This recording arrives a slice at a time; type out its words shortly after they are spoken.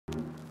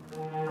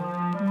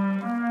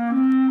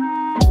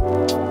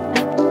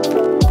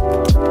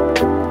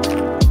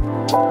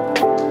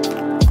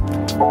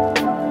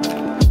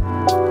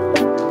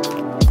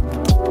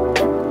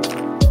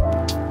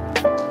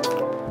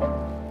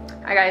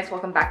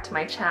back to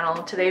my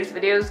channel. Today's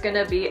video is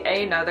gonna be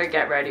another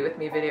get ready with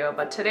me video,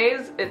 but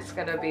today's it's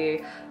gonna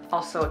be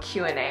also a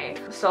Q&A.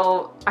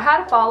 So I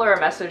had a follower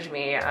message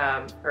me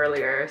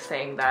earlier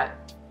saying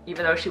that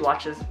even though she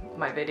watches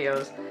my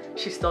videos,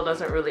 she still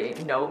doesn't really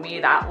know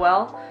me that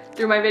well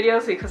through my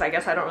videos because I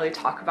guess I don't really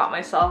talk about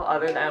myself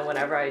other than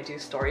whenever I do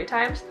story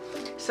times.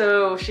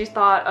 So she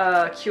thought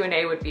a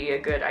Q&A would be a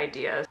good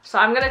idea. So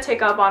I'm gonna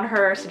take up on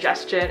her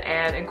suggestion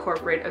and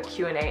incorporate a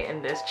Q&A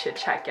in this chit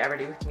chat get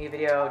ready with me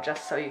video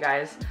just so you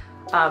guys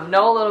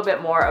know a little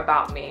bit more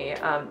about me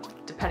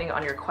depending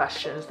on your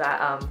questions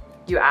that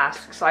you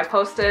ask. So I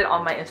posted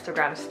on my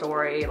Instagram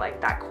story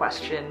like that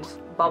questions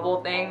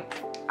bubble thing.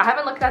 I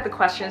haven't looked at the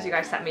questions you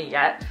guys sent me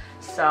yet,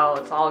 so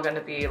it's all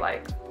gonna be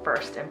like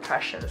first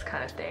impressions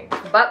kind of thing.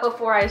 But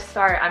before I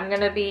start, I'm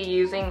gonna be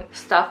using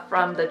stuff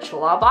from the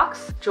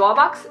JoahBox.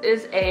 JoahBox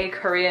is a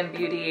Korean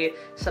beauty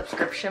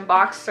subscription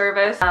box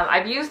service.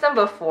 I've used them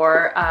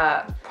before,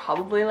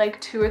 probably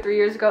like 2 or 3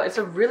 years ago. It's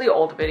a really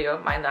old video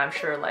of mine that I'm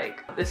sure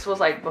like, this was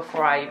like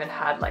before I even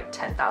had like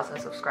 10,000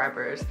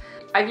 subscribers.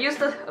 I've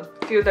used a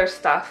few of their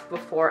stuff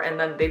before and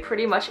then they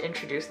pretty much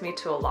introduced me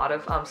to a lot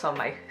of some of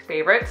my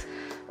favorites.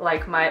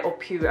 Like my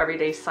Ampule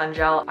Everyday Sun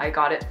Gel, I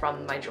got it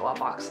from my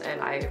JoahBox and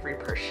I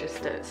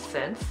repurchased it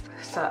since.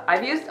 So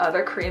I've used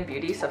other Korean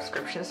beauty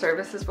subscription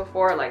services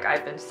before, like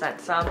I've been sent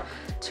some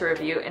to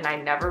review and I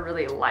never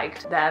really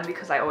liked them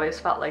because I always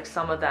felt like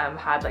some of them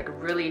had like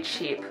really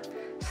cheap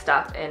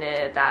stuff in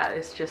it that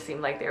it just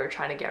seemed like they were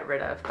trying to get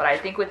rid of. But I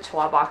think with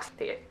JoahBox,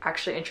 they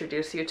actually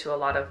introduce you to a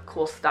lot of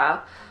cool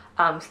stuff,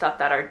 stuff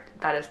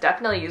that is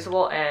definitely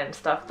usable and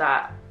stuff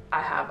that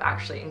I have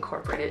actually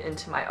incorporated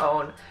into my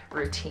own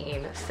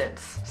routine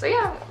since. So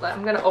yeah,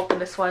 I'm gonna open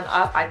this one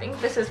up. I think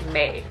this is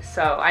May,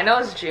 so I know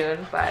it's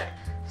June, but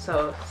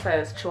so it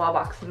says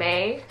JoahBox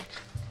May.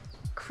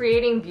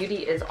 Creating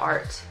beauty is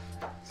art.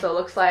 So it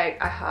looks like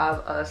I have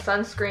a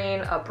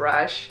sunscreen, a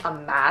brush, a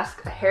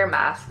mask, a hair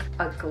mask,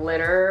 a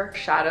glitter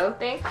shadow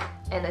thing,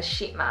 and a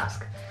sheet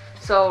mask.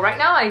 So right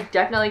now I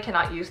definitely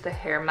cannot use the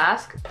hair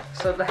mask.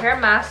 So the hair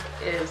mask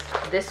is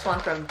this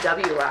one from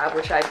W.LAB,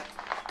 which I've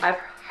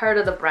heard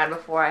of the brand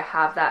before. I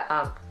have that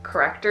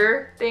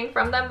corrector thing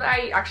from them that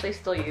I actually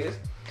still use.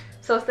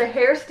 So it's the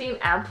Hair Steam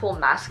Ampule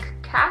Mask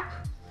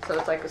Cap. So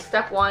it's like a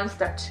step 1,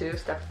 step 2,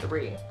 step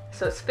 3.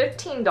 So it's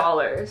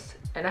 $15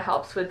 and it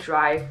helps with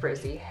dry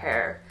frizzy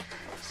hair.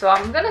 So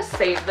I'm gonna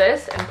save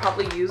this and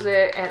probably use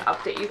it and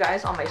update you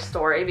guys on my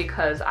story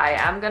because I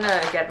am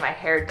gonna get my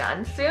hair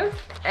done soon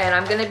and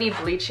I'm gonna be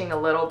bleaching a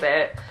little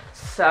bit,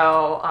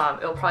 so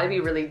it'll probably be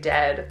really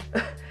dead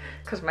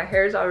because my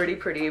hair is already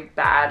pretty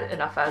bad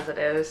enough as it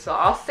is. So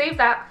I'll save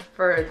that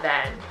for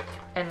then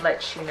and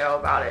let you know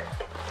about it.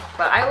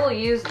 But I will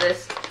use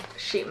this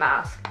sheet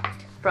mask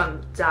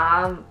from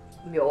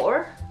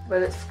MIOR,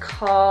 but it's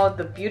called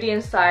the Beauty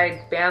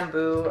Inside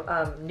Bamboo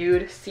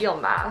Nude Seal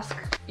Mask.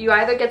 You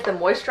either get the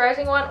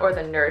moisturizing one or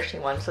the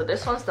nourishing one. So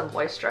this one's the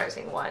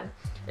moisturizing one.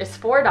 It's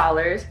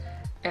 $4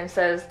 and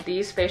says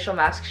these facial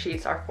mask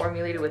sheets are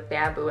formulated with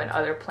bamboo and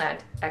other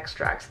plant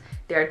extracts.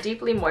 They are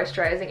deeply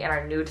moisturizing and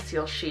are nude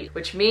seal sheet,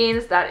 which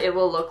means that it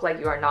will look like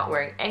you are not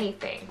wearing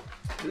anything.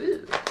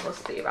 Ooh, we'll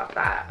see about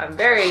that. I'm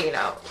very,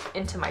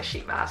 into my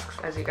sheet masks,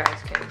 as you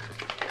guys can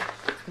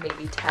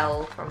maybe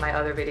tell from my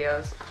other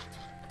videos.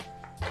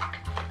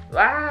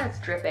 Ah, it's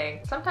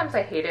dripping. Sometimes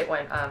I hate it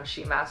when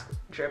sheet masks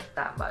drip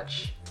that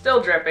much. Still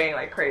dripping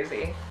like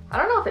crazy. I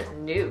don't know if it's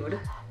nude.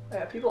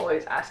 Yeah, people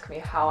always ask me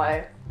how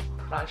I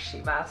put on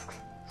sheet masks.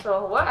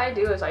 So what I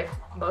do is I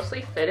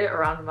mostly fit it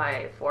around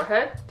my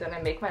forehead, then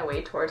I make my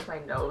way towards my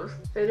nose,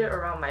 fit it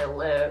around my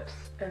lips,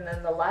 and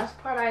then the last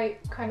part I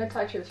kind of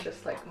touch is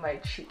just like my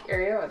cheek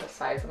area or the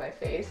sides of my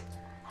face.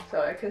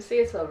 So I can see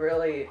it's a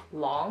really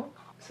long,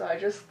 so I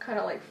just kind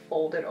of like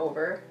fold it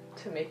over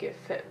to make it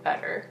fit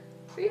better.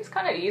 See, it's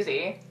kind of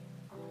easy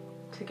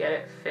to get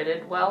it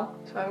fitted well.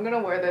 So I'm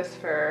gonna wear this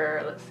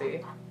for, let's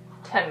see,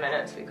 10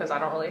 minutes because I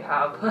don't really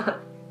have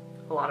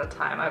a lot of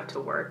time. I have to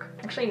work.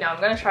 Actually, no,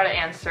 I'm gonna try to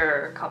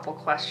answer a couple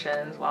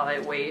questions while I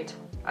wait.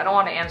 I don't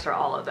want to answer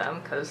all of them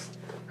because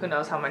who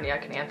knows how many I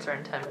can answer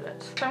in 10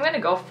 minutes. So I'm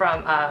gonna go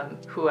from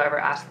whoever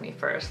asked me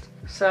first.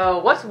 So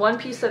what's one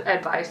piece of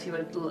advice you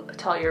would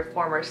tell your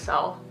former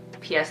self?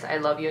 P.S. I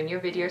love you and your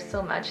videos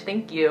so much.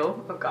 Thank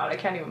you. Oh god, I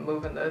can't even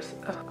move in this.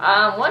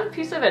 One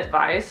piece of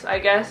advice I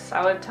guess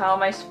I would tell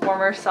my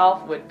former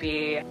self would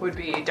be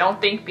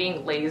don't think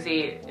being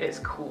lazy is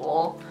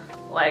cool.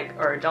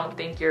 Or don't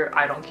think your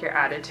I don't care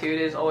attitude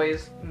is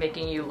always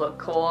making you look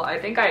cool. I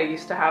think I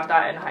used to have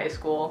that in high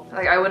school.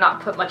 Like I would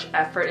not put much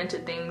effort into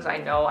things I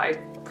know I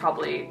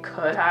probably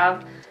could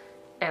have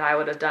and I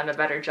would have done a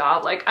better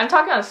job. Like I'm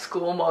talking on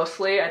school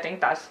mostly. I think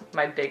that's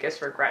my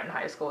biggest regret in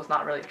high school is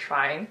not really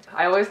trying.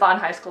 I always thought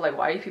in high school like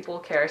why do people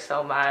care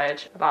so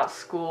much about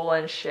school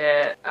and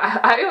shit.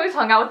 I always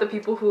hung out with the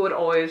people who would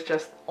always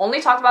just only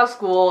talked about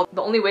school.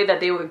 The only way that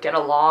they would get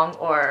along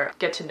or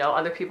get to know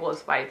other people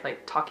is by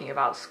like talking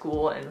about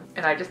school,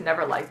 and I just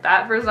never liked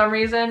that for some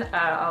reason.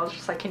 I was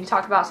just like, can you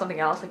talk about something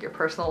else, like your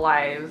personal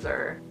lives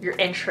or your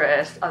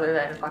interests other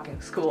than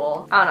fucking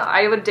school? I don't know,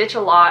 I would ditch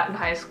a lot in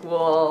high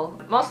school,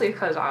 mostly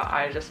because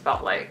I just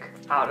felt like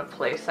out of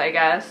place, I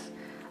guess.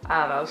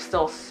 I was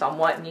still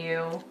somewhat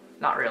new.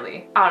 Not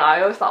really. I don't know,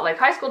 I always thought like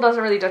high school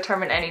doesn't really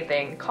determine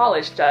anything,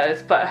 college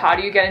does, but how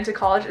do you get into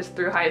college is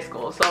through high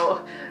school.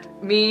 So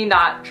me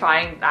not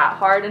trying that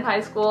hard in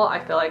high school,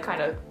 I feel like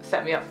kind of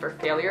set me up for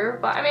failure.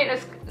 But I mean,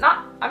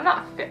 I'm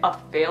not a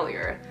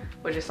failure,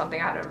 which is something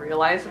I had to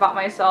realize about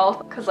myself,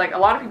 because like a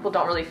lot of people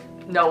don't really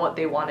know what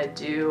they want to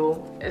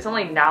do. It's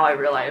only now I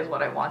realize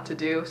what I want to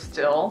do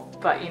still,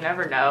 but you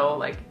never know,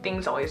 like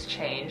things always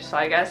change. So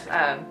I guess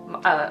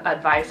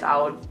advice I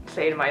would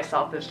say to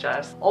myself is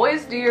just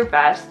always do your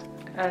best.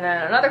 And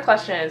then another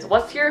question is,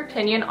 what's your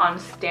opinion on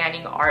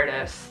standing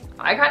artists?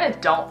 I kind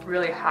of don't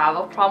really have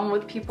a problem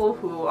with people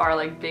who are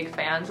like big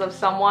fans of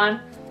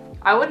someone.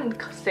 I wouldn't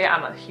say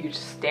I'm a huge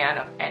stan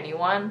of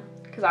anyone,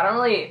 because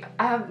I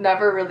have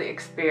never really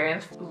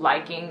experienced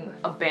liking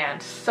a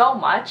band so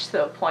much to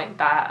the point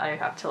that I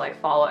have to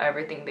like follow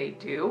everything they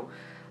do.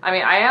 I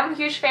mean, I am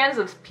huge fans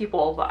of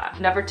people,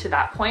 but never to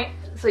that point.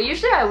 So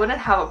usually I wouldn't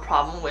have a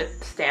problem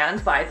with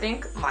stans, but I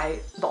think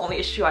the only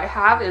issue I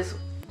have is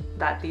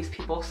that these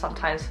people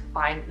sometimes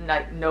find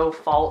like no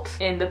fault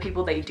in the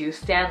people they do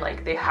stan.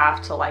 Like they have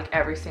to like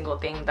every single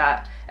thing,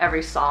 that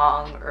every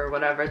song or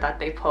whatever that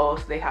they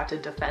post, they have to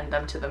defend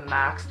them to the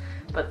max.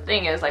 But the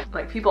thing is,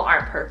 like people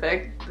aren't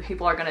perfect.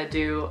 People are gonna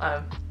do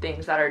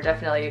things that are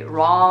definitely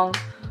wrong,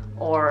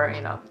 or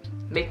you know,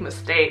 make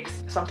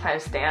mistakes.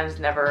 Sometimes stans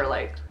never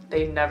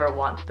they never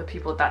want the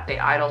people that they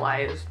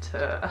idolize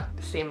to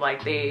seem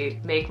like they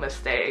make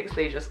mistakes.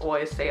 They just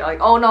always say like,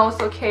 oh no, it's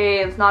okay,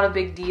 it's not a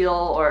big deal,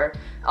 or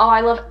oh,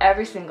 I love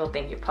every single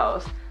thing you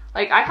post.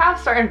 Like I have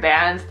certain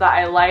bands that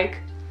I like,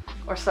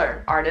 or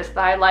certain artists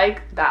that I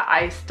like, that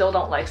I still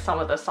don't like some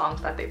of the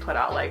songs that they put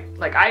out.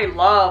 Like I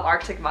love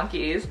Arctic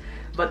Monkeys,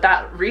 but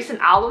that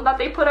recent album that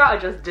they put out, I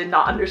just did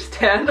not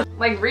understand.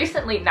 Like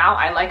recently now,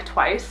 I like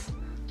Twice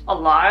a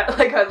lot.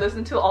 Like I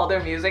listen to all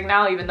their music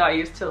now, even though I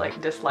used to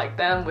like dislike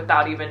them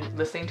without even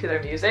listening to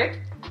their music.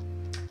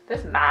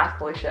 This mask,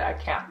 holy shit, I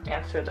can't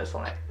answer this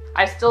one.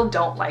 I still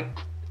don't like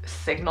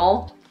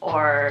Signal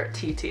or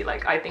TT.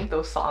 Like I think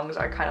those songs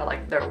are kind of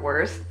like their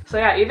worst. So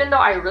yeah, even though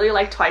I really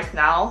like Twice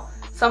now,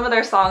 some of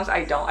their songs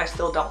I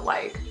still don't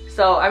like.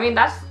 So I mean,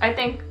 that's, I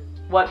think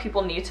what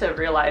people need to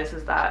realize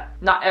is that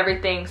not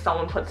everything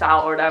someone puts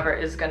out or whatever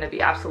is going to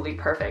be absolutely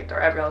perfect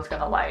or everyone's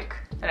gonna like.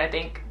 And I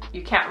think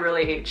you can't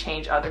really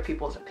change other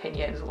people's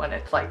opinions when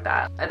it's like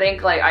that. I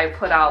think like I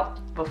put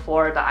out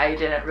before that I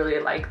didn't really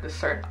like the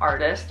certain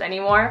artist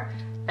anymore,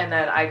 and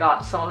then I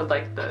got some of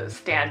like the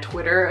stan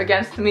Twitter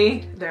against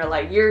me. They're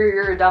like,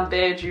 you're a dumb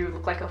bitch, you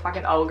look like a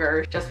fucking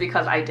ogre, just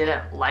because I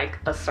didn't like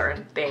a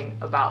certain thing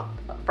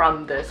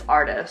from this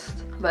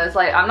artist. But it's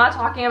like, I'm not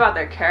talking about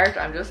their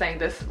character, I'm just saying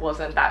this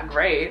wasn't that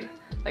great.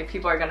 Like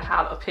people are gonna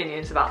have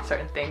opinions about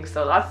certain things,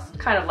 so that's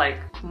kind of like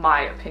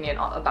my opinion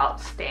about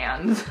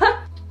stans.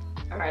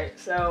 Alright,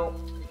 so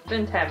it's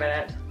been 10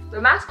 minutes.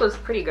 The mask was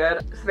pretty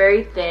good. It's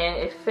very thin,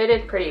 it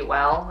fitted pretty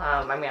well.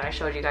 I mean, I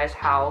showed you guys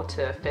how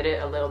to fit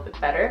it a little bit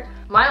better.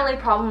 My only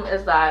problem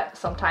is that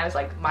sometimes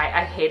like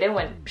I hate it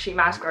when sheet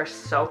masks are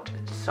soaked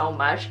so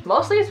much.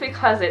 Mostly it's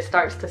because it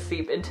starts to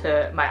seep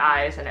into my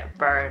eyes and it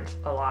burns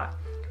a lot.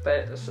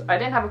 But I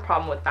didn't have a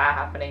problem with that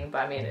happening,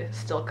 but I mean, it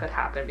still could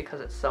happen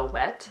because it's so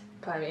wet.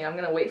 But I mean, I'm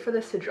gonna wait for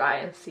this to dry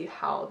and see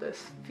how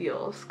this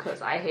feels,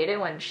 because I hate it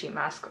when sheet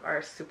masks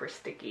are super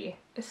sticky.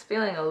 It's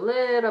feeling a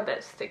little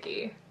bit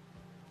sticky.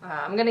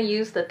 I'm gonna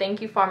use the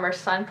Thank You Farmer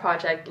Sun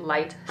Project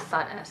Light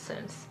Sun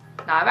Essence.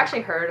 Now, I've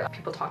actually heard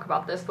people talk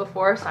about this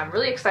before, so I'm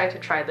really excited to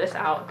try this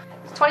out.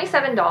 It's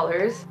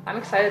 $27. I'm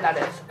excited that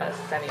it's a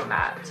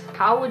semi-matte.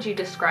 How would you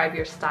describe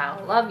your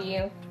style? Love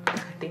you.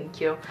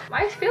 Thank you.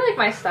 I feel like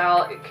my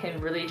style, it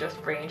can really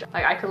just range.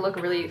 Like I could look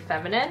really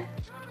feminine,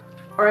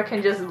 or I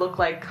can just look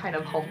like kind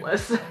of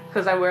homeless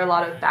because I wear a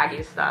lot of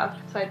baggy stuff.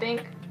 So I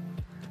think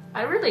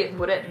I really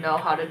wouldn't know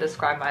how to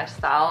describe my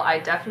style. I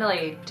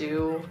definitely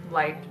do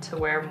like to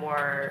wear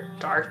more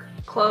dark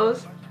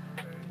clothes.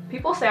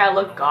 People say I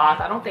look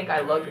goth. I don't think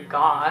I look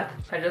goth.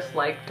 I just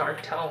like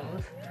dark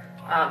tones.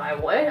 I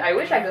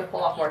wish I could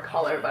pull off more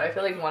color, but I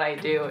feel like when I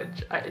do,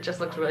 it just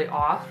looks really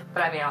off.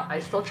 But I mean, I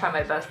still try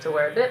my best to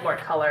wear a bit more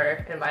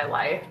color in my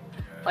life.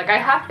 Like I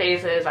have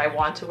phases I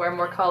want to wear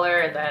more color,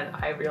 and then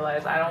I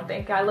realize I don't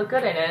think I look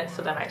good in it,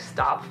 so then I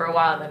stop for a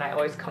while and then I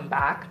always come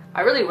back.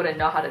 I really wouldn't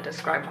know how to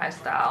describe my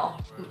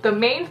style. The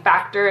main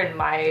factor in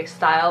my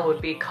style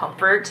would be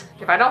comfort.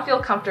 If I don't feel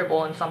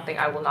comfortable in something,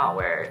 I will not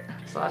wear it.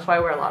 So that's why I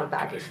wear a lot of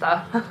baggy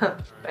stuff.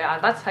 But yeah,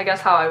 that's I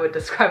guess how I would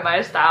describe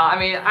my style. I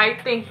mean, I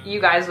think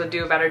you guys would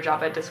do a better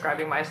job at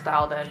describing my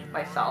style than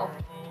myself.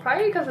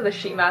 Probably because of the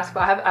sheet mask,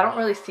 but I don't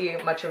really see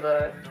much of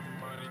a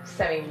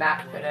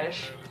semi-matte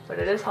finish. But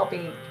it is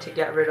helping to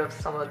get rid of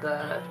some of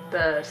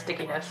the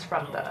stickiness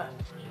from the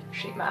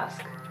sheet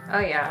mask. Oh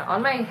yeah,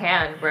 on my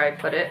hand where I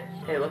put it,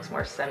 it looks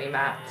more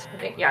semi-matte. I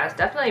think, yeah, it's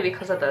definitely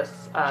because of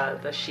this,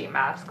 the sheet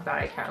mask that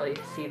I can't really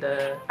see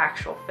the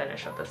actual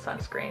finish of the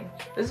sunscreen.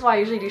 This is why I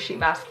usually do sheet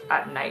masks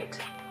at night.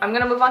 I'm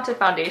gonna move on to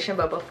foundation,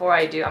 but before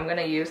I do, I'm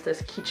gonna use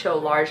this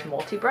KICHO large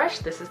multi-brush.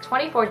 This is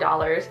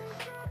 $24.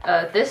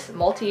 This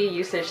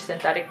multi-usage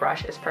synthetic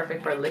brush is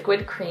perfect for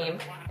liquid, cream,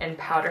 and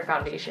powder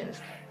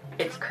foundations.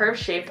 Its curved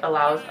shape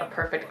allows a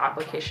perfect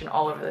application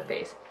all over the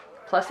face.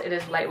 Plus, it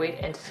is lightweight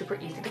and super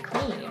easy to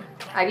clean.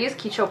 I've used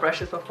KICHO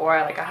brushes before.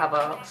 I have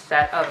a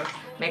set of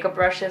makeup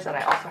brushes, and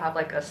I also have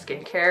like a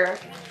skincare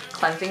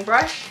cleansing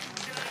brush.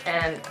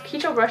 And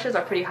KICHO brushes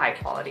are pretty high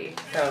quality,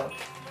 so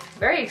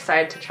very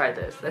excited to try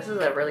this. This is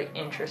a really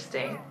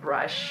interesting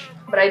brush.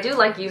 But I do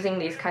like using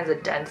these kinds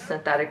of dense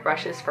synthetic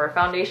brushes for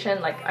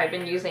foundation. Like, I've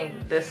been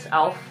using this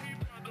e.l.f.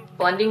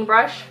 blending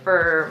brush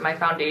for my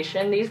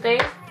foundation these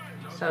days.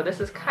 So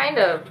this is kind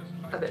of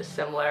a bit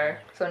similar.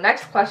 So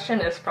next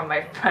question is from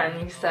my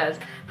friend. He says,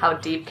 how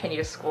deep can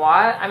you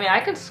squat? I mean, I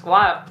can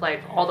squat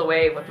like all the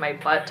way with my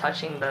butt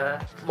touching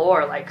the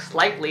floor, like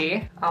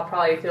slightly. I'll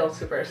probably feel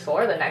super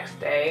sore the next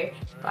day.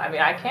 But I mean,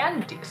 I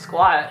can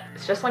squat.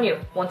 It's just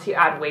once you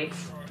add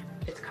weights,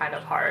 it's kind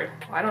of hard.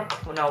 I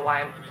don't know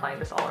why I'm applying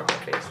this all over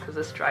my face, because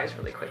this dries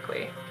really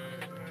quickly.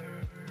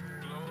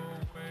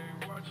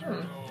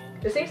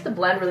 It seems to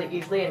blend really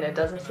easily, and it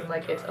doesn't seem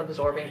like it's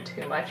absorbing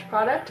too much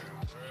product,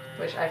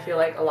 which I feel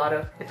like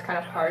it's kind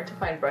of hard to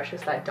find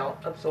brushes that don't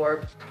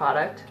absorb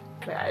product.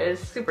 Yeah, it is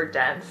super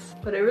dense,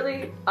 but it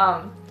really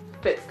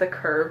fits the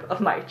curve of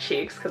my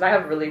cheeks, because I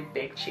have really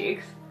big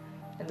cheeks,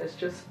 and this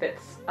just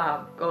fits,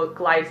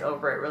 glides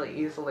over it really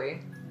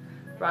easily,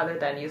 rather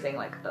than using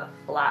like a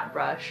flat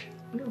brush.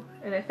 Ooh,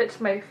 and it fits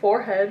my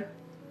forehead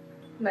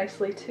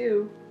nicely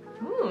too.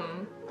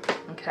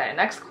 Okay,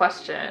 next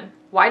question.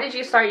 Why did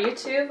you start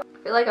YouTube?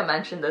 I feel like I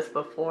mentioned this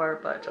before,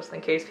 but just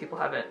in case people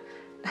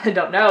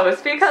don't know,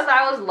 it's because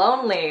I was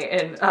lonely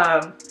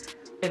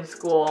in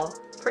school.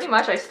 Pretty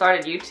much I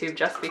started YouTube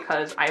just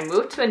because I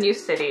moved to a new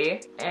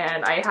city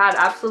and I had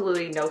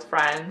absolutely no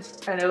friends,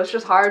 and it was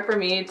just hard for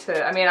me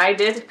to, I mean, I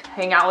did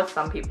hang out with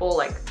some people,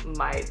 like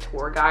my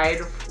tour guide,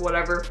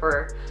 whatever,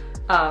 for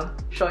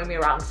showing me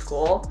around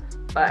school,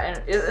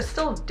 but it's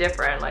still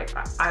different. Like,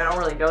 I don't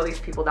really know these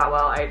people that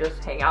well. I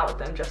just hang out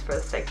with them just for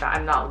the sake that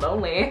I'm not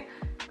lonely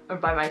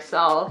by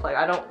myself. Like,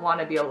 I don't want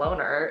to be a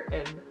loner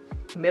in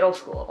middle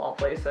school of all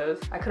places.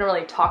 I couldn't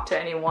really talk to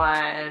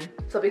anyone.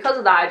 So because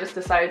of that, I just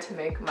decided to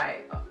make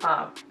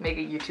a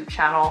YouTube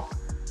channel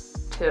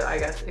to, I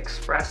guess,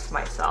 express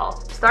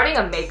myself. Starting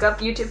a makeup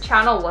YouTube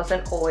channel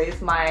wasn't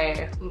always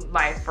my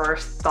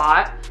first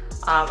thought.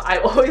 I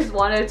always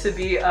wanted to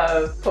be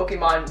a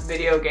Pokemon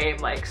video game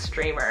like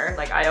streamer.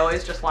 Like, I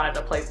always just wanted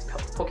to play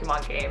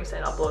Pokemon games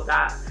and upload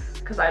that,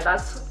 because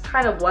that's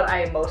kind of what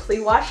I mostly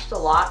watched a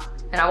lot,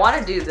 and I want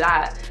to do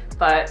that.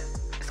 But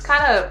it's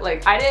kind of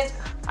like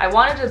I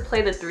wanted to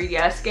play the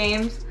 3DS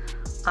games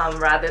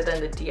rather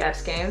than the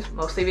DS games,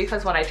 mostly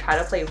because when I try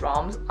to play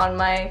ROMs on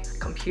my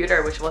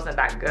computer, which wasn't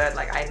that good,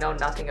 like I know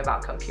nothing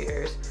about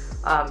computers,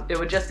 it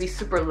would just be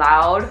super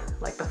loud,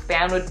 like the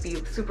fan would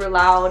be super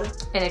loud,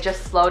 and it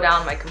just slowed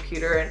down my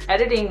computer, and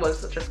editing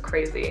was just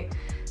crazy.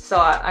 So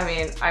I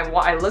mean,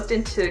 I looked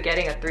into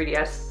getting a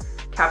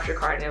 3DS capture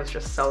card, and it was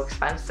just so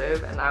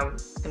expensive, and I'm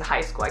in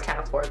high school, I can't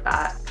afford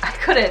that. I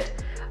couldn't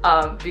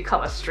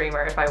become a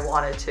streamer if I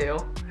wanted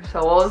to.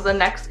 So what was the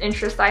next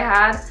interest I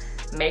had?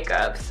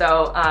 Makeup.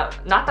 So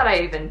not that I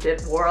even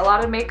wore a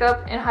lot of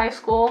makeup in high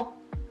school.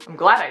 I'm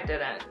glad I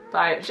didn't, but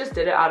I just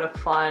did it out of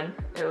fun.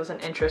 It was an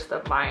interest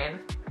of mine,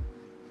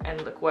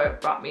 and look where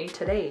it brought me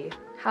today.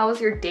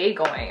 How's your day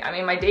going? I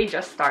mean, my day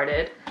just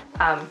started.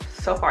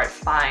 So far it's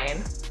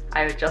fine.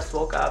 I just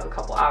woke up a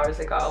couple hours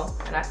ago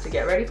and I have to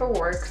get ready for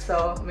work,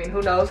 so I mean,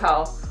 who knows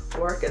how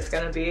work is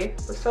gonna be,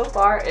 but so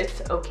far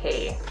it's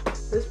okay.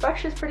 This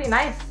brush is pretty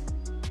nice.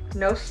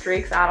 No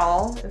streaks at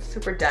all. It's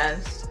super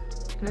dense,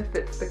 and it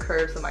fits the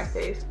curves of my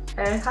face,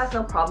 and it has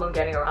no problem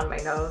getting around my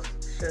nose.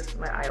 It's just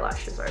my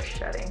eyelashes are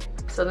shedding.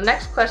 So the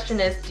next question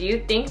is, do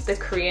you think the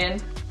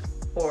Korean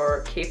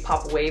or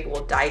K-pop wave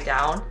will die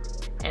down,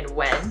 and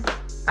when?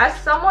 As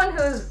someone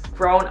who's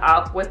grown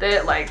up with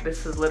it, like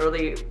this is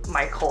literally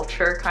my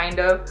culture kind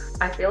of,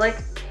 I feel like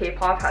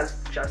K-pop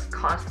has just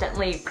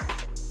constantly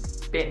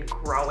been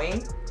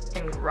growing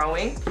and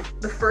growing.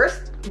 The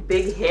first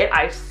big hit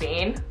I've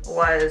seen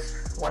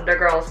was Wonder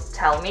Girl's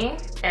Tell Me,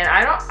 and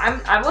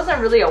I wasn't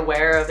really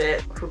aware of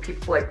it,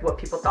 what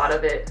people thought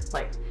of it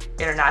like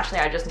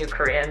internationally. I just knew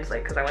Koreans,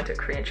 like, because I went to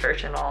Korean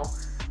church and all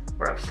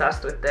were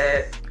obsessed with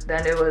it.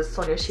 Then it was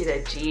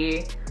Sonyeonshida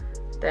G,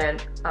 then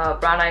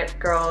Brown Eyed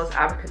Girls,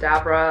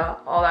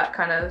 Abracadabra, all that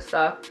kind of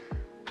stuff.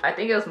 I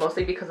think it was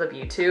mostly because of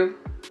YouTube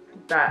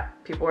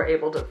that people were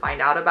able to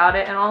find out about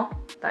it and all,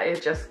 that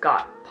it just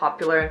got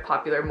popular and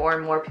popular. More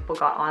and more people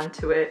got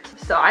onto it.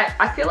 So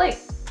I feel like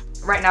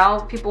right now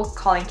people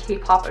calling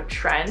K-pop a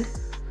trend.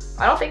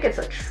 I don't think it's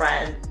a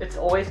trend. It's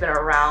always been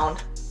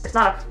around. It's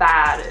not a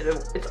fad.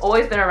 It's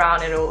always been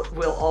around, and it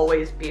will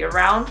always be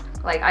around.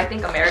 Like, I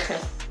think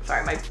Americans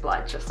Sorry, my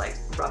blood just like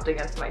rubbed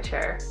against my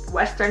chair.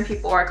 Western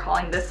people are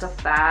calling this a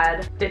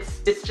fad.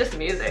 It's just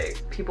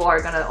music. People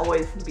are gonna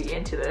always be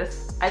into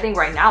this. I think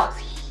right now it's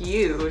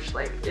huge.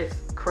 Like,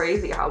 it's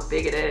crazy how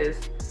big it is.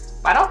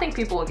 But I don't think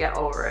people will get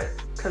over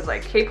it, because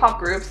like K-pop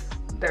groups,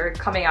 they're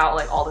coming out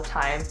like all the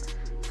time.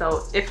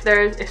 So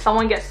if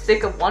someone gets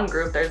sick of one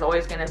group, there's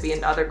always gonna be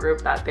another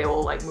group that they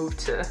will like move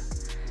to.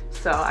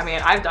 So I mean,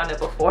 I've done it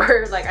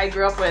before. Like, I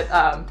grew up with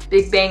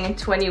Big Bang and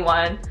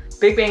 21.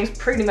 Big Bang's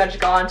pretty much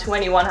gone,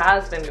 21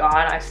 has been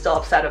gone. I'm still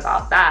upset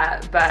about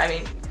that, but I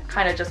mean,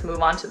 kind of just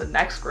move on to the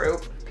next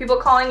group. People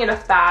calling it a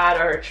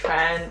fad or a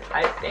trend,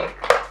 I think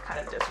kind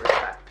of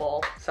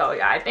disrespectful. So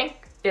yeah, I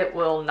think it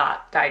will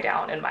not die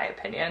down, in my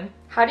opinion.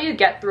 How do you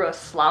get through a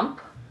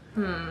slump?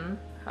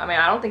 I mean,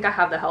 I don't think I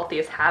have the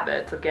healthiest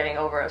habits of getting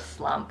over a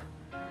slump.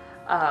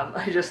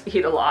 I just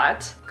eat a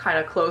lot, kind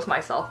of close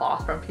myself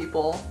off from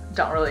people,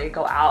 don't really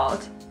go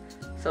out.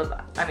 So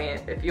I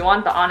mean, if you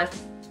want the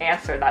honest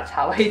answer, that's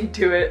how I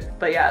do it.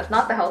 But yeah, it's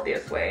not the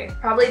healthiest way.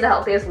 Probably the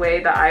healthiest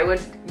way that I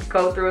would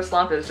go through a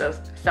slump is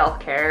just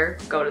self-care,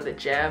 go to the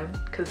gym,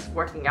 because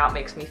working out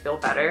makes me feel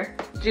better.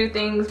 Do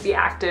things, be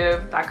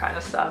active, that kind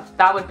of stuff.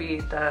 That would be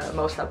the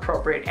most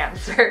appropriate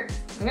answer.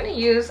 I'm gonna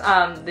use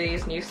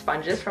these new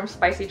sponges from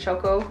Spicy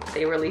Choco.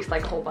 They released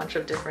like a whole bunch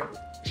of different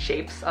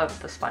shapes of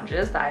the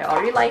sponges that I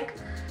already like.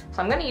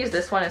 So I'm gonna use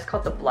this one. It's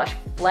called the Blush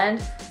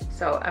Blend.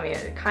 So, I mean,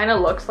 it kind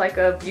of looks like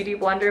a beauty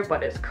blender,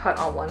 but it's cut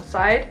on one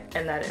side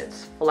and then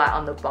it's flat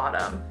on the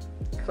bottom.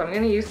 So I'm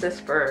gonna use this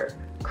for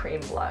cream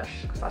blush,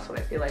 because that's what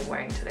I feel like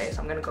wearing today.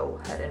 So I'm gonna go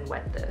ahead and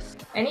wet this.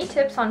 Any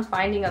tips on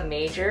finding a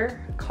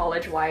major,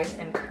 college-wise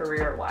and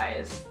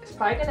career-wise? It's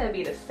probably gonna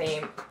be the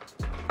same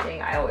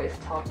thing I always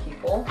tell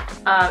people.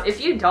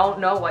 If you don't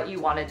know what you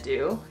wanna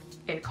do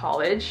in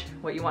college,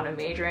 what you want to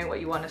major in,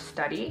 what you want to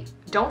study,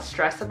 don't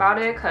stress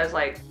about it, because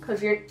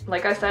you're,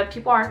 like I said,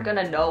 people aren't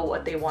gonna know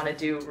what they want to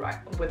do right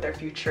with their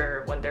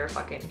future when they're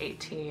fucking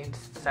 18,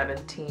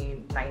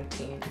 17,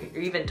 19, or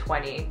even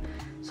 20.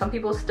 Some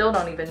people still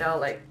don't even know,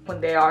 like,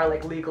 when they are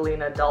like legally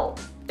an adult.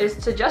 Is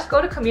to just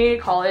go to community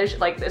college.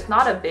 Like, it's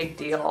not a big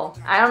deal.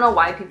 I don't know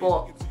why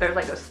there's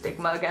like a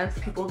stigma against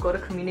people who go to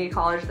community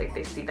college. Like,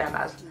 they see them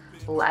as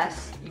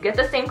less. You get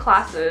the same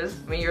classes.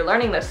 I mean, you're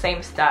learning the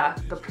same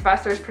stuff. The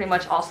professors pretty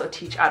much also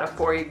teach at a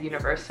four-year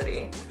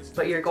university,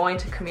 but you're going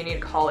to community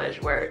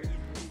college where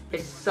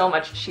it's so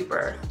much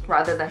cheaper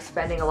rather than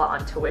spending a lot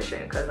on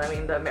tuition, because I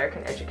mean, the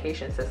American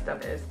education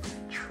system is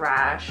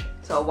trash.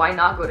 So why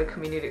not go to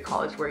community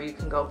college where you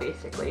can go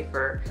basically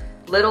for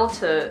little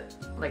to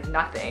like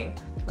nothing?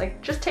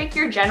 Like, just take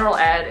your general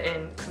ed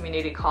in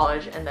community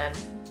college and then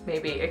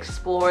maybe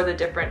explore the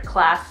different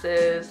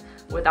classes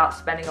without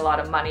spending a lot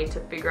of money to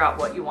figure out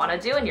what you want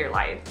to do in your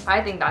life. I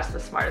think that's the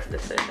smartest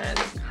decision.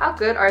 How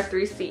good are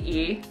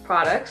 3CE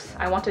products?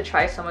 I want to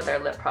try some of their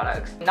lip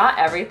products. Not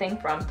everything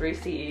from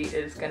 3CE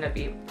is gonna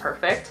be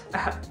perfect,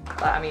 but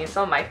I mean,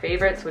 some of my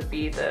favorites would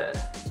be the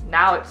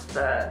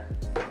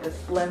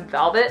Slim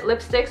Velvet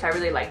lipsticks. I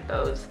really like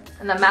those.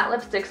 And the matte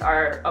lipsticks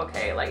are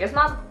okay. Like, it's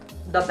not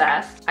the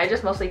best. I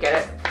just mostly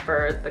get it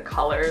for the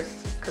colors,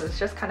 because it's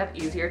just kind of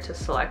easier to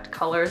select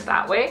colors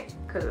that way,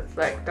 because it's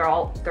like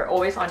they're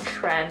always on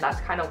trend. That's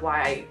kind of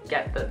why I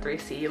get the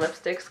 3CE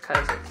lipsticks,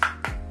 because it's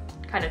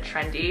kind of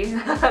trendy.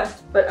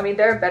 But I mean,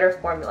 there are better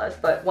formulas.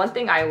 But one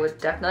thing I would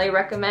definitely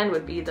recommend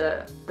would be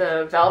the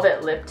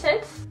Velvet lip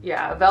tints.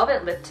 Yeah,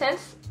 Velvet lip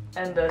tints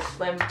and the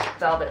Slim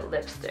Velvet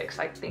lipsticks.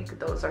 I think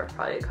those are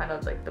probably kind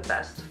of like the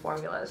best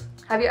formulas.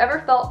 Have you ever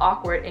felt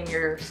awkward in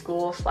your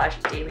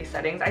school/daily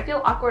settings? I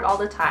feel awkward all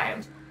the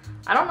time.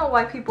 I don't know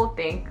why people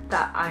think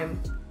that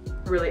I'm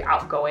really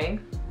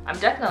outgoing. I'm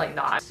definitely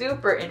not.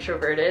 Super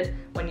introverted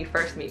when you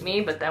first meet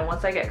me, but then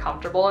once I get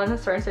comfortable in a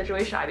certain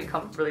situation, I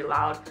become really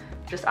loud.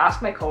 Just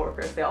ask my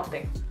coworkers, they all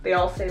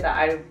say that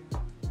I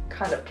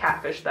kind of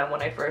catfished them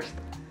when I first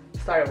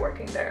started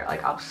working there.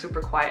 Like, I'm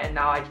super quiet and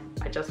now I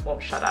just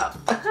won't shut up.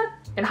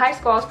 In high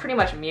school, I was pretty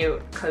much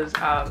mute, because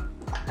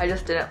I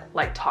just didn't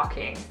like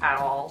talking at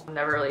all.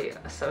 Never really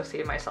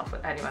associated myself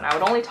with anyone. I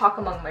would only talk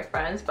among my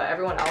friends, but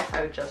everyone else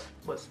I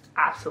was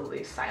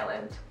absolutely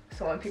silent.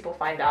 So when people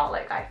find out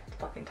like I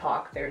fucking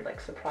talk, they're like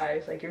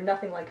surprised. Like, you're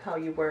nothing like how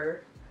you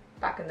were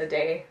back in the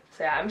day.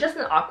 So yeah, I'm just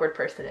an awkward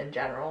person in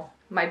general.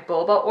 My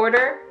boba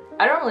order,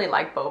 I don't really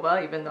like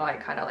boba, even though I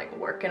kind of like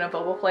work in a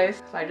boba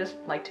place. So I just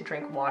like to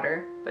drink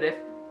water. But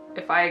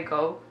if I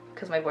go,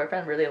 because my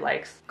boyfriend really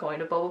likes going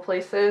to boba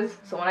places,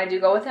 so when I do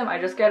go with him, I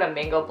just get a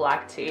mango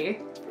black tea,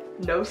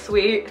 no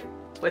sweet,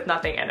 with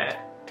nothing in it.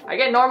 I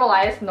get normal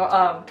ice,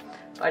 but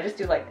I just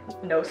do like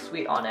no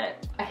sweet on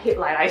it. I hate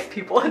light ice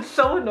people, it's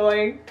so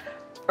annoying.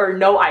 Or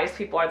no ice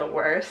people are the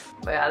worst.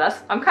 But yeah,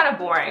 I'm kind of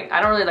boring.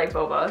 I don't really like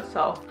boba,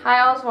 so.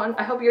 Hi,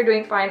 I hope you're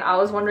doing fine. I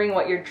was wondering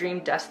what your dream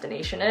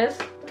destination is.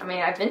 I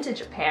mean, I've been to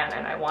Japan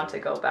and I want to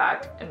go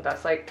back, and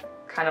that's like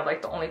kind of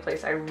like the only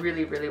place I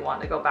really, really want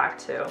to go back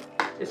to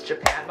is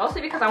Japan.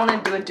 Mostly because I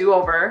want to do a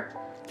do-over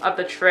of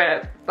the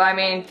trip. But I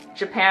mean,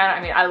 Japan, I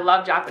mean, I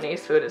love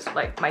Japanese food. It's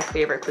like my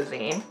favorite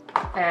cuisine.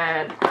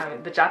 And I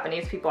mean, the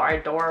Japanese people are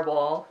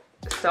adorable.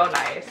 So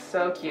nice,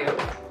 so cute.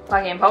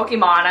 Fucking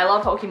Pokemon, I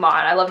love Pokemon,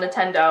 I love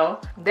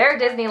Nintendo. Their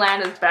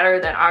Disneyland is better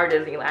than our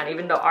Disneyland,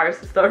 even though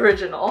ours is the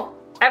original.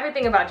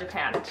 Everything about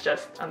Japan is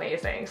just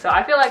amazing. So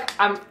I feel like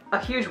I'm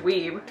a huge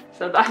weeb,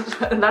 so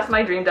that's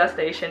my dream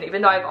destination.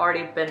 Even though I've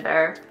already been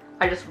there,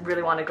 I just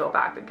really want to go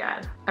back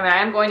again. I mean, I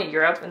am going to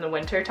Europe in the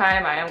winter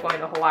time, I am going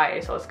to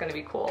Hawaii, so it's gonna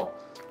be cool.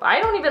 But I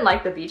don't even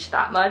like the beach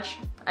that much.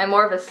 I'm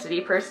more of a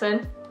city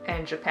person,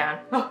 and Japan.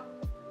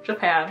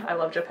 Japan, I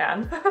love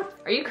Japan.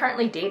 Are you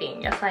currently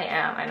dating? Yes, I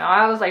am. I know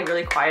I was like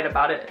really quiet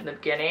about it in the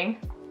beginning,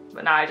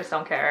 but now I just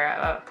don't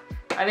care.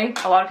 I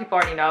think a lot of people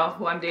already know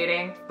who I'm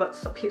dating, but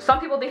some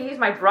people think he's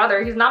my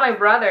brother. He's not my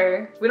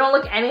brother. We don't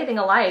look anything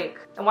alike.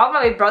 And why would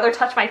my brother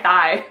touch my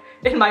thigh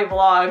in my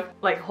vlog,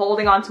 like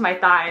holding onto my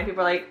thigh, and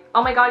people are like,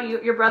 oh my god,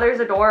 your brother is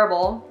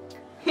adorable.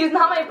 He's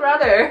not my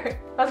brother.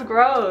 That's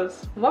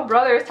gross. What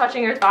brother is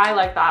touching your thigh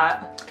like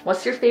that?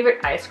 What's your favorite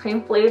ice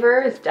cream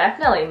flavor? It's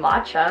definitely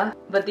matcha.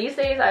 But these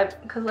days,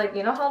 cause like,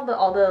 you know how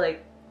all the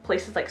like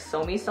places like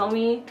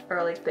Somi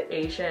or like the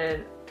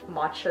Asian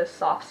matcha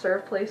soft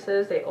serve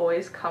places, they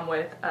always come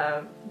with,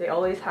 they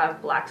always have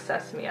black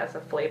sesame as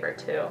a flavor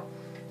too.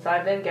 So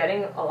I've been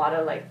getting a lot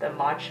of like the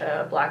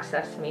matcha black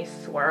sesame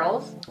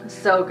swirls.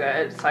 So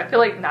good. So I feel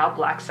like now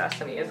black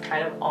sesame is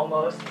kind of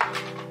almost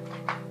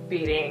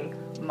beating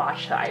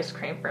matcha ice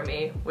cream for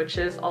me, which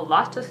is a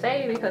lot to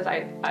say because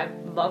I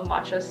love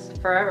matchas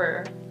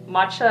forever.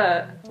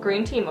 Matcha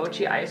green tea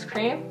mochi ice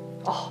cream,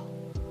 oh,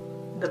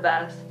 the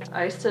best.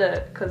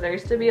 Cause there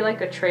used to be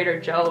like a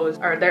Trader Joe's,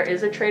 or there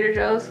is a Trader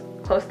Joe's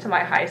close to my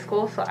high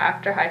school, so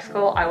after high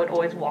school I would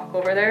always walk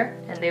over there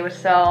and they would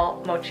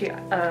sell mochi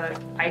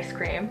ice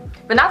cream.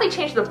 But now they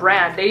changed the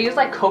brand. They use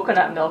like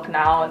coconut milk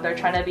now and they're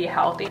trying to be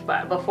healthy,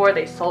 but before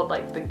they sold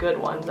like the good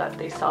ones that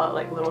they sell at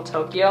like Little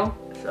Tokyo.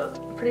 So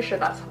I'm pretty sure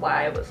that's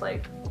why I was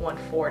like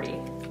 140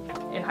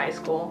 in high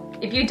school.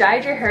 If you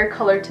dyed your hair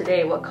color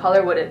today, what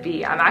color would it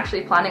be? I'm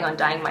actually planning on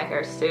dyeing my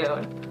hair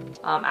soon.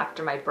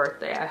 After my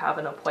birthday, I have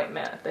an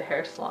appointment at the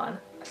hair salon.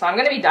 So I'm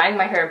gonna be dyeing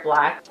my hair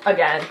black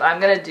again, but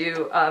I'm gonna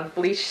do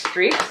bleach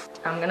streaks.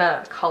 I'm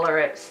gonna color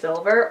it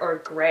silver or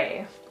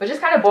gray, which is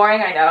kind of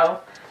boring, I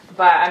know.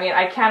 But I mean,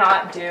 I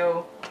cannot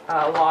do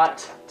a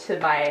lot to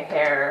my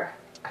hair.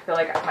 I feel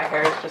like my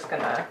hair is just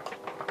gonna...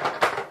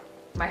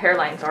 My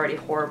hairline's already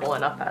horrible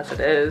enough as it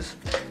is,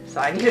 so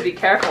I need to be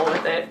careful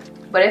with it.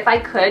 But if I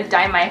could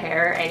dye my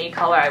hair any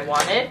color I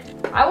wanted,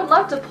 I would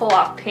love to pull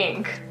off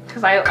pink,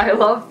 because I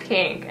love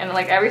pink. And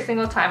like every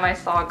single time I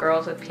saw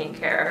girls with pink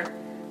hair,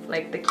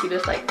 like the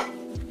cutest like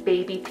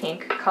baby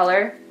pink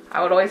color,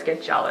 I would always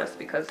get jealous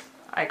because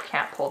I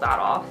can't pull that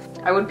off.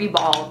 I would be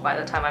bald by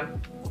the time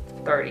I'm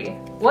 30.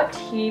 What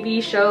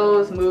TV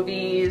shows,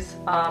 movies,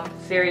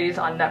 series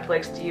on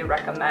Netflix do you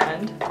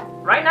recommend?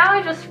 Right now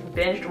I just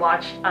binge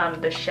watched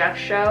The Chef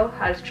Show,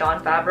 has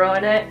Jon Favreau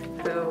in it,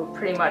 who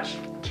pretty much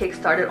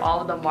kickstarted all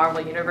of the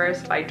Marvel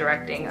Universe by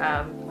directing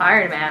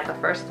Iron Man, the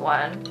first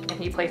one, and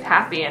he plays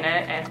Happy in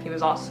it, and he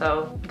was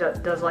also,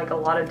 does like a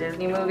lot of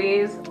Disney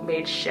movies,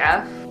 made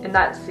Chef. In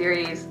that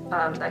series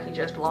that he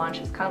just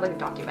launched, it's kind of like a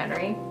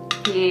documentary.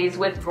 He's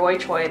with Roy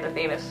Choi, the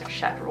famous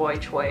chef Roy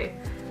Choi,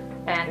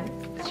 and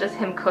it's just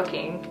him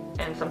cooking,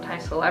 and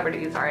sometimes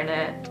celebrities are in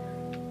it,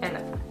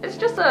 and it's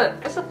just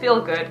it's a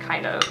feel-good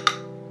kind of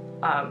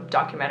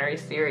documentary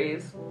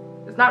series.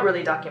 It's not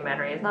really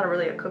documentary, it's not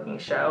really a cooking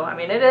show. I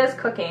mean, it is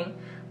cooking,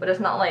 but it's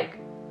not like,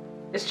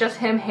 it's just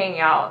him hanging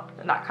out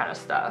and that kind of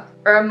stuff.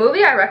 Or a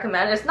movie I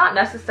recommend, it's not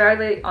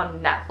necessarily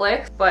on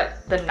Netflix,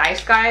 but The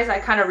Nice Guys, I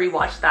kind of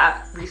rewatched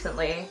that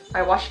recently.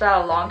 I watched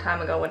that a long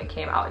time ago when it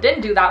came out. It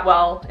didn't do that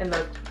well in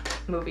the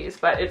movies,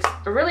 but it's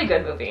a really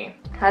good movie.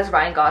 It has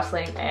Ryan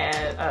Gosling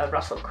and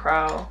Russell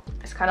Crowe.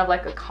 It's kind of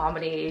like a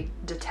comedy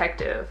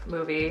detective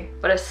movie,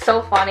 but it's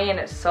so funny and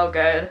it's so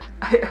good.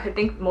 I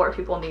think more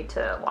people need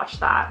to watch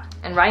that.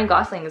 And Ryan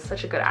Gosling is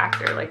such a good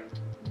actor. Like,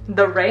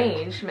 the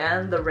range,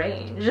 man, the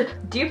range.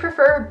 Do you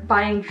prefer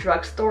buying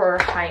drugstore or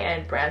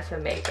high-end brands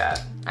of makeup?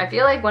 I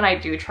feel like when I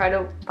do try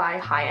to buy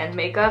high-end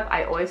makeup,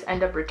 I always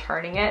end up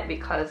returning it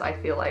because I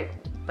feel like,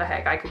 the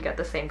heck, I could get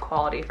the same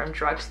quality from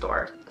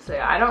drugstore. So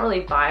yeah, I don't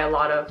really buy a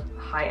lot of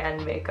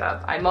high-end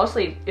makeup. I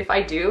mostly, if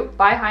I do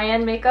buy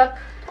high-end makeup,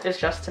 it's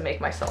just to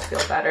make myself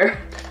feel better.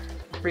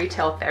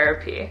 Retail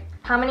therapy.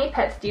 How many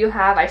pets do you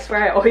have? I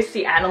swear I always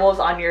see animals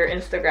on your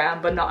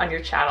Instagram, but not on your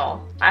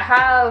channel. I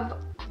have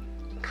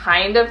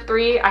kind of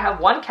 3. I have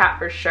 1 cat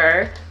for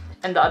sure,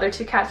 and the other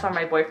 2 cats are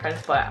my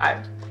boyfriend's, but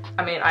I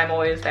mean, I'm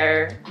always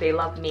there. They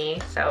love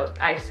me, so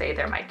I say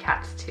they're my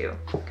cats too.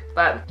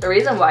 But the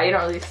reason why you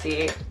don't really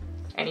see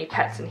any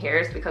pets in here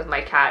is because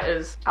my cat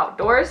is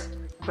outdoors,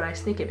 but I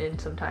sneak him in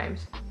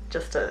sometimes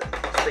just to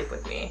sleep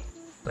with me.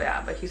 But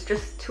yeah, but he's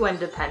just too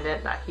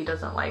independent that he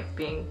doesn't like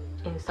being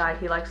inside.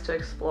 He likes to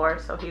explore,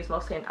 so he's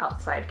mostly an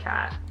outside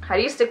cat. How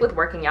do you stick with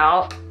working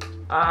out?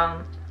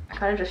 I I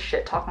kind of just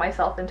shit talk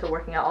myself into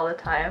working out all the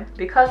time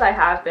because I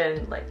have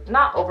been like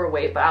not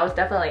overweight, but I was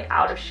definitely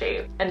out of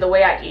shape. And the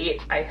way I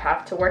eat, I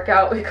have to work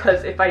out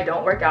because if I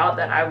don't work out,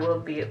 then I will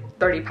be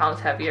 30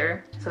 pounds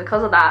heavier. So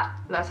because of that,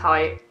 that's how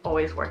I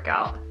always work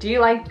out. Do you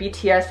like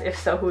BTS? If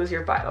so, who is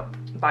your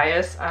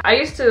bias? I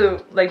used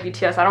to like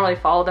BTS. I don't really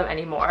follow them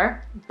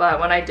anymore, but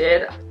when I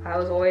did, I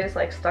was always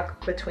like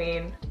stuck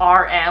between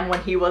RM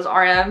when he was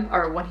RM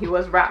or when he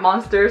was Rap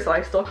Monster, so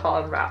I still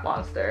call him Rap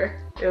Monster.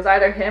 It was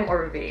either him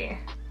or V.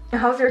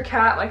 How's your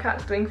cat? My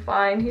cat's doing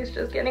fine. He's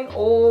just getting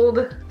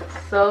old.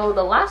 So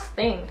the last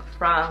thing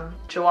from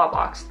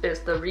JoahBox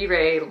is the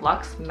RIRE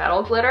Luxe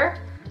Metal Glitter.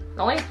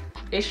 The only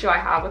issue I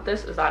have with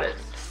this is that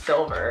it's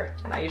silver,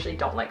 and I usually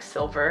don't like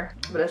silver.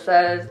 But it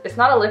says, it's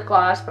not a lip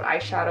gloss, but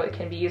eyeshadow. It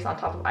can be used on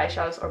top of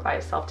eyeshadows or by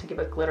itself to give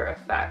a glitter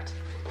effect.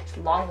 It's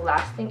long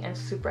lasting and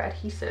super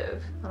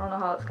adhesive. I don't know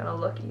how it's gonna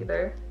look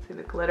either. See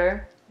the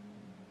glitter?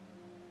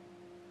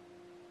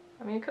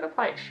 I mean, you could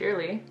apply it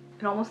sheerly.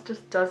 It almost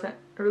just doesn't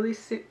really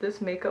suit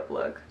this makeup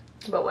look.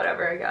 But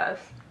whatever, I guess.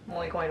 I'm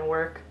only going to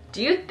work.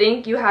 Do you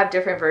think you have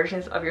different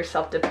versions of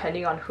yourself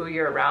depending on who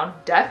you're around?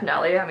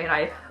 Definitely. I mean,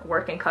 I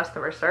work in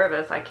customer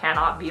service. I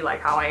cannot be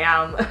like how I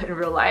am in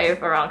real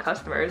life around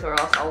customers, or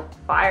else I'll be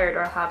fired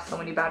or have so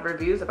many bad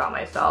reviews about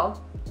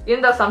myself.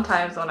 Even though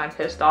sometimes when I'm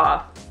pissed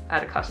off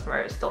at a customer,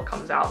 it still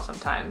comes out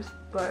sometimes.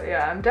 But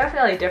yeah, I'm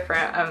definitely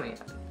different. I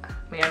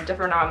mean, I'm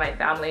different around my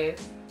family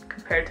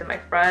compared to my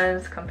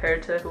friends,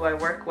 compared to who I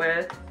work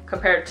with,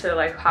 compared to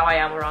like how I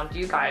am around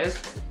you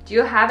guys. Do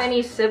you have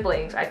any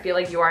siblings? I feel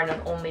like you are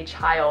an only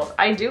child.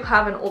 I do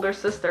have an older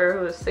sister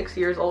who is 6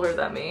 years older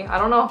than me. I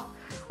don't know.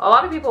 A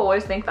lot of people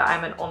always think that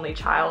I'm an only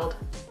child.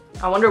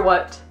 I wonder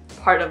what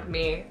part of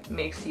me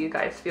makes you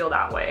guys feel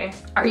that way.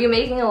 Are you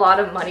making a lot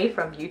of money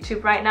from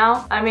YouTube right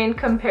now? I mean,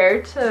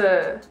 compared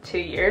to 2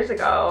 years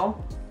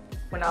ago,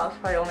 when I was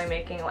probably only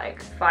making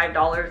like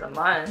 $5 a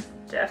month,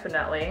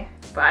 definitely.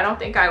 But I don't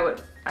think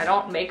I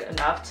don't make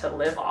enough to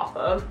live off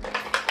of.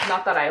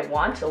 Not that I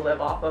want to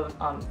live off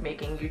of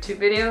making YouTube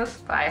videos,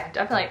 but I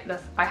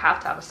have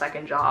to have a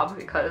second job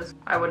because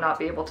I would not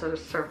be able to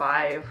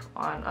survive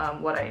on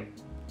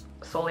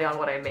solely on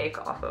what I make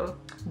off of.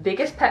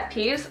 Biggest pet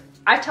peeves?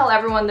 I tell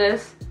everyone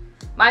this.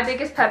 My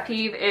biggest pet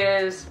peeve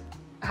is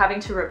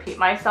having to repeat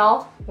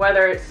myself,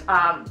 whether it's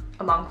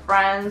among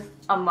friends,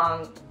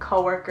 among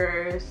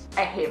coworkers.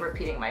 I hate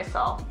repeating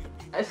myself.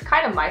 It's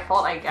kind of my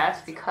fault, I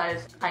guess,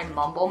 because I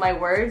mumble my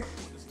words.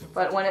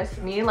 But when it's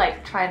me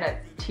like trying to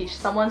teach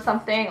someone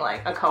something,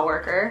 like a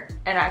coworker,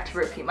 and I have to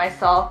repeat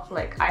myself,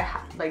 like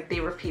they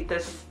repeat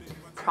this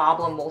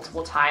problem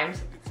multiple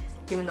times,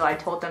 even though I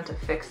told them to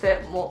fix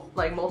it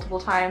multiple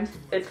times,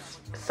 it's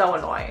so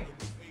annoying.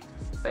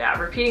 But yeah,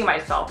 repeating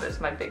myself is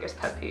my biggest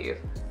pet peeve.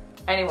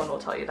 Anyone will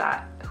tell you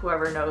that,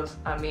 whoever knows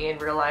me in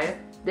real life.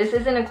 This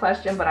isn't a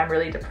question, but I'm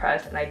really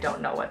depressed and I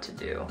don't know what to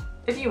do.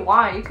 If you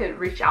want, you could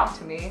reach out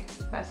to me,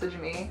 message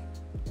me.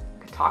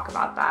 Talk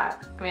about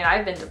that. I mean,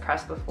 I've been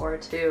depressed before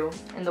too,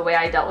 and the way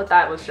I dealt with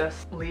that was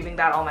just leaving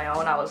that on my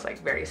own. I was like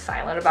very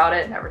silent about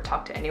it, never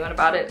talked to anyone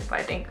about it. But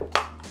I think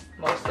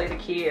mostly the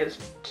key is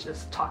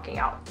just talking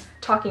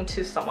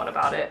to someone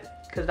about it,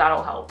 because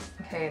that'll help.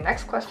 Okay,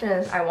 next question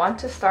is, I want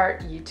to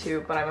start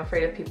YouTube, but I'm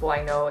afraid of people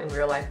I know in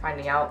real life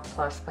finding out,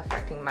 plus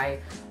affecting my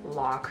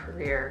law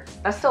career.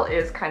 That still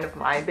is kind of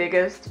my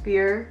biggest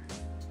fear,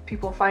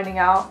 people finding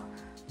out.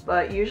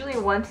 But usually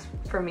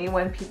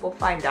when people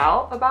find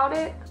out about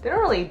it, they don't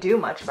really do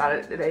much about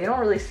it. They don't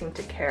really seem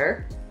to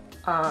care.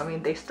 I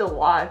mean, they still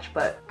watch,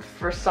 but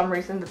for some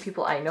reason the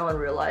people I know in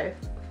real life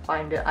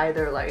find it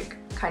either like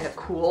kind of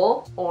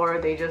cool, or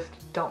they just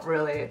don't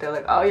really, they're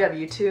like, oh, you have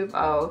YouTube?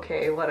 Oh,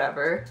 okay,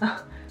 whatever.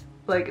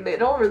 Like, they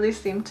don't really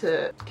seem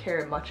to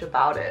care much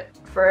about it.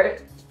 For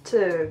it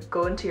to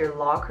go into your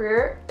law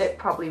career, it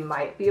probably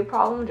might be a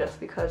problem, just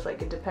because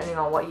like depending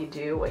on what you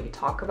do, what you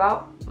talk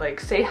about. Like,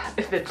 say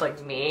if it's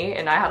like me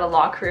and I had a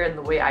law career, and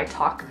the way I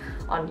talk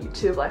on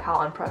YouTube, like how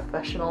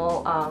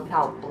unprofessional,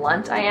 how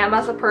blunt I am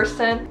as a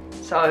person.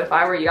 So if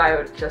I were you, I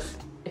would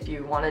just, if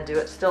you want to do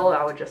it still,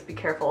 I would just be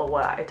careful of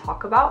what I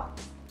talk about.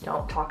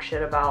 Don't talk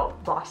shit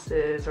about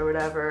bosses or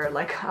whatever,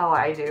 like how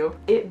I do.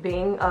 It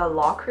being a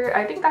law career,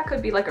 I think that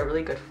could be like a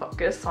really good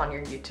focus on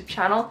your YouTube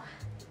channel.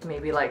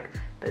 Maybe like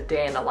the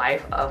day in the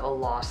life of a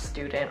law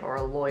student or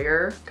a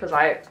lawyer, because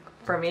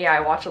for me, I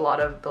watch a lot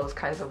of those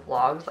kinds of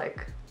vlogs,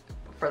 like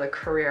for the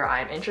career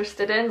I'm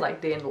interested in,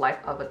 like day in the life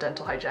of a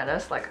dental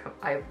hygienist. Like,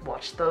 I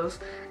watch those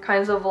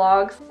kinds of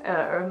vlogs,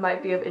 or it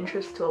might be of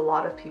interest to a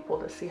lot of people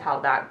to see how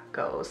that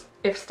goes.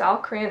 If Style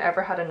Korean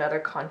ever had another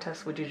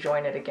contest, would you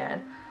join it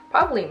again?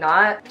 Probably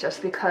not,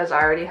 just because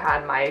I already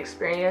had my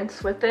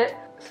experience with it.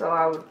 So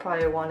I would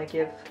probably want to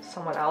give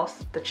someone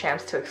else the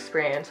chance to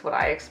experience what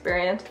I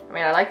experienced. I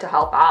mean, I like to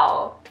help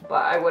out,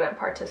 but I wouldn't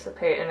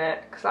participate in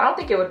it because I don't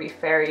think it would be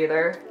fair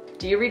either.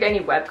 Do you read any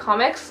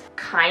webcomics?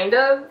 Kind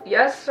of,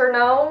 yes or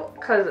no,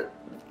 because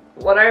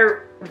what I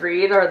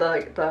read are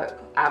the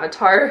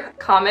Avatar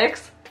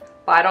comics,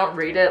 but I don't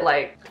read it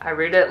like, I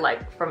read it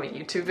like from a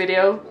YouTube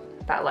video.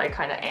 that like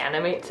kind of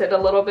animates it a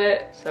little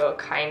bit. So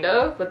kind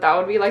of, but that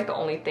would be like the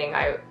only thing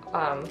I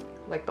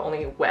like the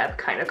only web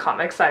kind of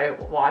comics I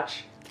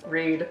watch,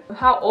 read.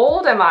 How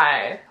old am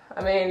I?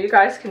 I mean, you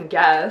guys can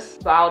guess,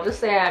 but I'll just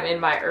say I'm in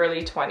my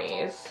early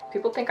 20s.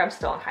 People think I'm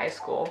still in high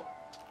school.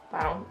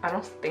 I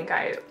don't think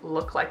I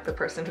look like the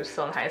person who's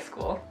still in high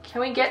school.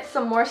 Can we get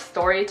some more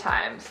story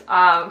times?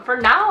 For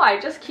now, I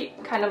just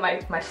keep kind of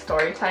my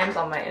story times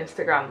on my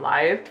Instagram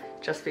live,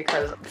 just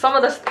because some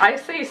of this, I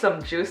say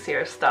some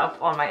juicier stuff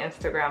on my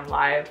Instagram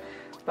live,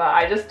 but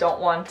I just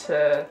don't want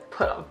to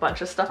put a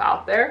bunch of stuff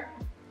out there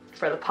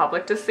for the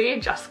public to see,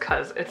 just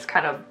because it's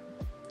kind of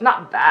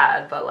not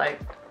bad, but like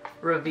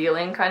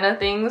revealing kind of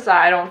things.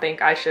 I don't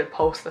think I should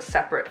post a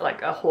separate,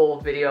 like a whole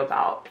video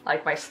about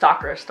like my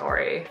stalker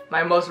story.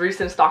 My most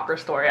recent stalker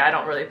story, I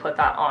don't really put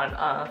that on.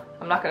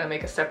 I'm not gonna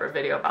make a separate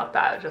video about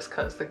that just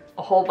because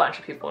a whole bunch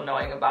of people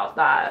knowing about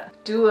that.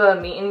 Do a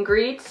meet and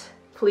greet,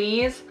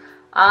 please.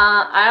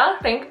 I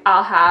don't think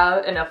I'll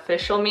have an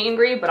official meet and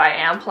greet, but I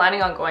am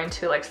planning on going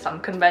to like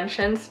some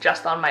conventions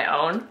just on my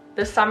own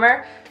this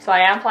summer. So I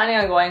am planning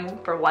on going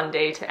for one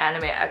day to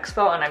Anime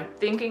Expo, and I'm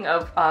thinking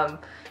of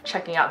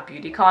checking out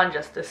BeautyCon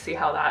just to see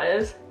how that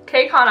is.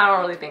 KCon, I don't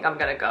really think I'm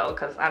gonna go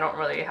because I don't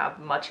really have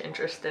much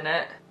interest in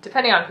it.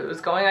 Depending on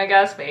who's going, I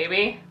guess,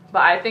 maybe.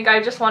 But I think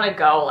I just want to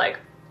go like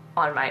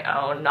on my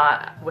own,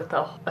 not with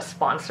a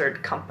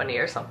sponsored company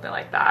or something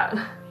like that.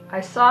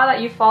 I saw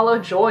that you follow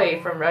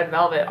Joy from Red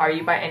Velvet. Are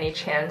you by any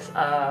chance,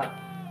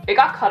 it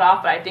got cut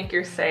off, but I think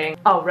you're saying,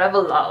 oh,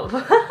 Revelove.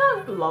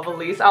 Love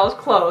Elise, I was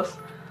close.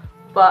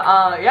 But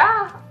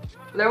yeah,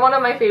 they're one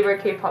of my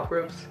favorite K-pop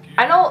groups.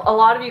 I know a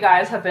lot of you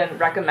guys have been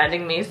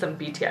recommending me some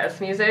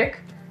BTS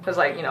music, because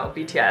like, you know,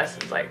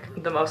 BTS is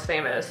like the most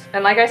famous.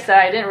 And like I said,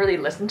 I didn't really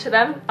listen to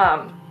them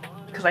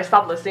because I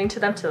stopped listening to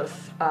them to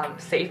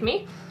Save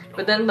Me.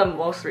 But then the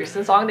most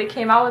recent song they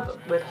came out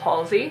with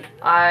Halsey,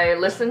 I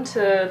listened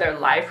to their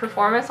live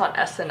performance on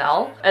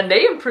SNL, and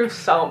they improved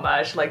so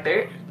much. Like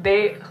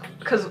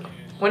because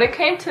when it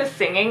came to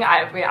singing,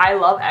 I mean, I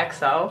love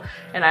EXO,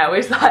 and I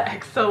always thought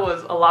EXO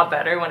was a lot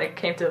better when it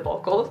came to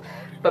vocals.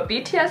 But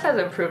BTS has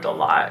improved a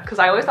lot, because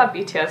I always thought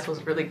BTS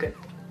was really good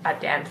at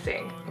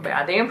dancing. But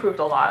yeah, they improved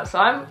a lot. So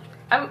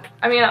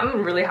I mean,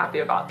 I'm really happy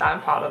about that.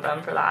 I'm proud of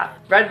them for that.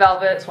 Red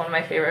Velvet is one of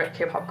my favorite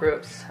K-pop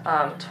groups.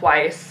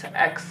 Twice,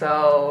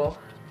 EXO.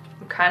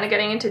 I'm kind of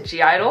getting into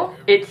GRWM.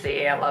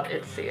 ITZY, I love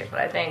ITZY, but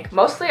I think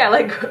mostly I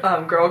like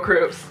girl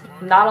groups.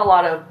 Not a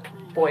lot of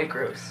boy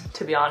groups,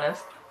 to be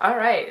honest.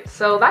 Alright,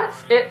 so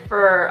that's it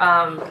for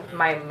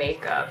my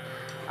makeup.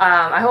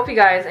 I hope you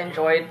guys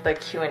enjoyed the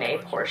Q&A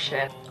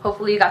portion.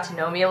 Hopefully you got to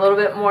know me a little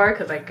bit more,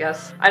 because I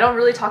guess I don't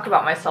really talk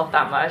about myself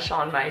that much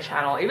on my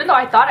channel, even though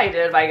I thought I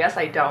did, but I guess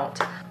I don't.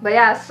 But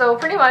yeah, so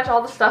pretty much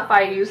all the stuff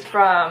I used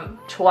from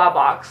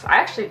JoahBox. I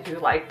actually do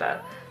like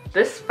that.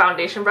 This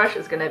foundation brush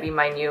is going to be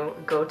my new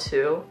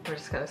go-to. We're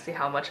just going to see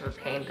how much of a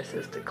pain this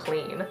is to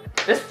clean.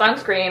 This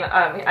sunscreen,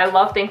 I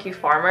love Thank You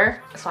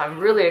Farmer, so I'm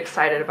really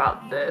excited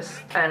about this,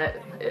 and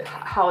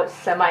how it's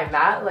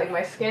semi-matte like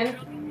my skin.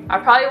 I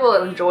probably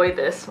will enjoy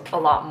this a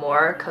lot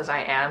more because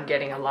I am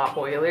getting a lot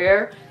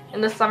oilier in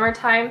the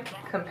summertime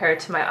compared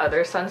to my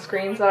other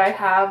sunscreens that I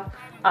have.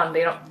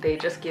 They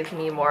just give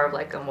me more of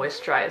like a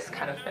moisturized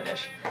kind of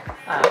finish.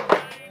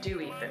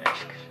 Dewy finish,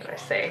 should I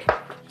say.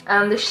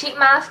 The sheet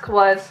mask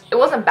it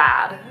wasn't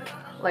bad.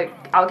 Like,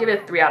 I'll give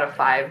it 3 out of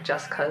 5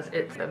 just because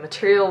the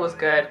material was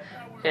good.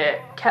 It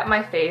kept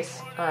my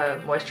face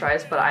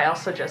moisturized, but I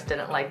also just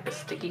didn't like the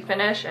sticky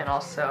finish, and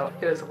also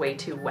it was way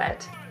too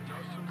wet.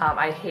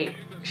 I hate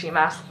sheet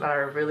masks that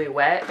are really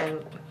wet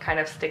and kind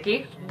of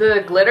sticky.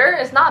 The glitter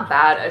is not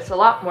bad. It's a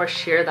lot more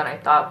sheer than I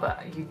thought,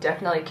 but you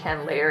definitely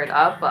can layer it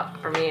up. But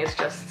for me, it's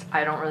just,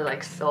 I don't really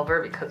like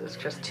silver because it's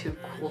just too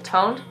cool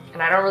toned.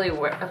 And I don't really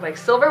wear, like,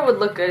 silver would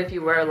look good if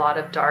you wear a lot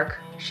of dark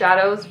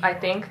shadows, I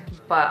think.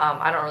 But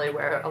I don't really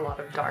wear a lot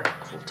of dark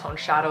cool tone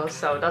shadows,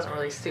 so it doesn't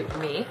really suit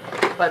me.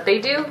 But they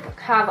do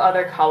have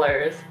other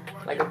colors,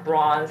 like a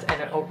bronze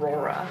and an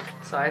aurora,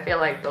 so I feel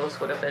like those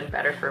would have been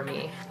better for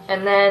me.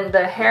 And then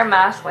the hair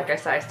mask, like I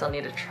said, I still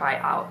need to try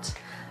out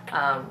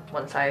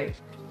once I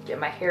get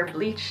my hair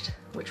bleached,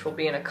 which will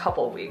be in a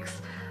couple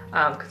weeks,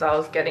 because I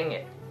was getting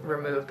it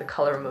removed, the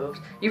color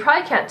removed. You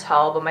probably can't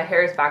tell, but my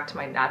hair is back to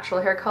my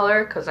natural hair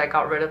color because I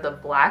got rid of the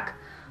black,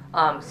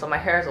 so my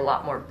hair is a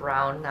lot more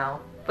brown now.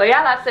 But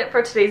yeah, that's it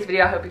for today's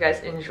video. I hope you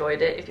guys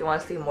enjoyed it. If you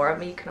want to see more of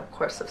me, you can of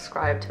course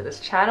subscribe to this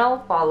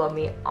channel, follow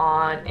me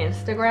on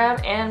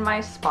Instagram and my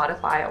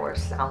Spotify or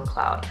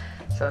SoundCloud.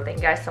 So thank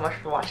you guys so much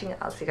for watching,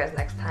 and I'll see you guys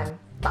next time.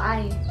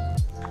 Bye!